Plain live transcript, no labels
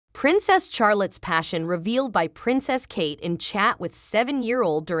Princess Charlotte's passion revealed by Princess Kate in chat with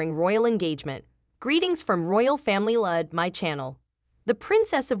 7-year-old during royal engagement. Greetings from Royal Family Lud, my channel. The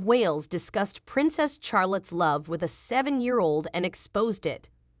Princess of Wales discussed Princess Charlotte's love with a 7-year-old and exposed it.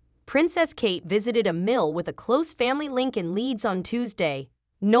 Princess Kate visited a mill with a close family link in Leeds on Tuesday.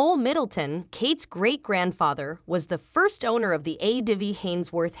 Noel Middleton, Kate's great-grandfather, was the first owner of the A.D.V.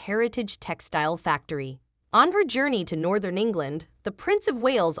 Hainsworth Heritage Textile Factory. On her journey to Northern England, the Prince of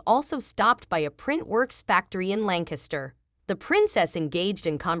Wales also stopped by a printworks factory in Lancaster. The princess engaged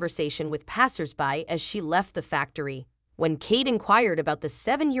in conversation with passers-by as she left the factory. When Kate inquired about the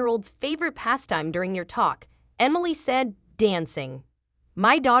 7-year-old's favorite pastime during their talk, Emily said, "Dancing.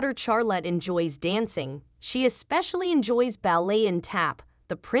 My daughter Charlotte enjoys dancing. She especially enjoys ballet and tap,"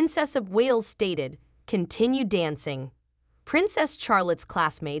 the Princess of Wales stated. "Continue dancing." Princess Charlotte's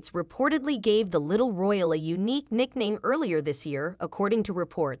classmates reportedly gave the little royal a unique nickname earlier this year, according to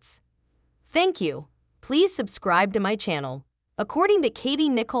reports. Thank you. Please subscribe to my channel. According to Katie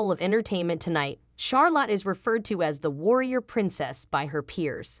Nicole of Entertainment Tonight, Charlotte is referred to as the warrior princess by her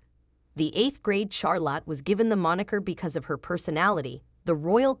peers. The 8th grade Charlotte was given the moniker because of her personality, the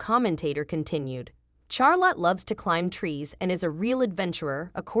royal commentator continued. Charlotte loves to climb trees and is a real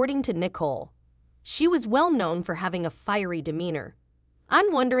adventurer, according to Nicole. She was well known for having a fiery demeanor.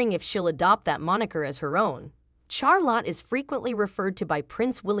 I'm wondering if she'll adopt that moniker as her own. Charlotte is frequently referred to by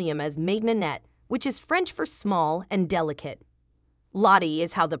Prince William as Maignanette, which is French for small and delicate. Lottie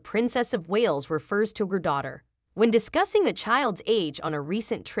is how the Princess of Wales refers to her daughter. When discussing the child's age on a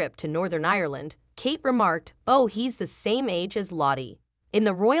recent trip to Northern Ireland, Kate remarked, "Oh, he's the same age as Lottie." In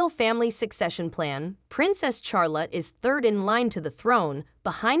the royal family succession plan, Princess Charlotte is third in line to the throne,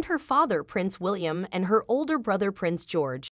 behind her father Prince William and her older brother Prince George.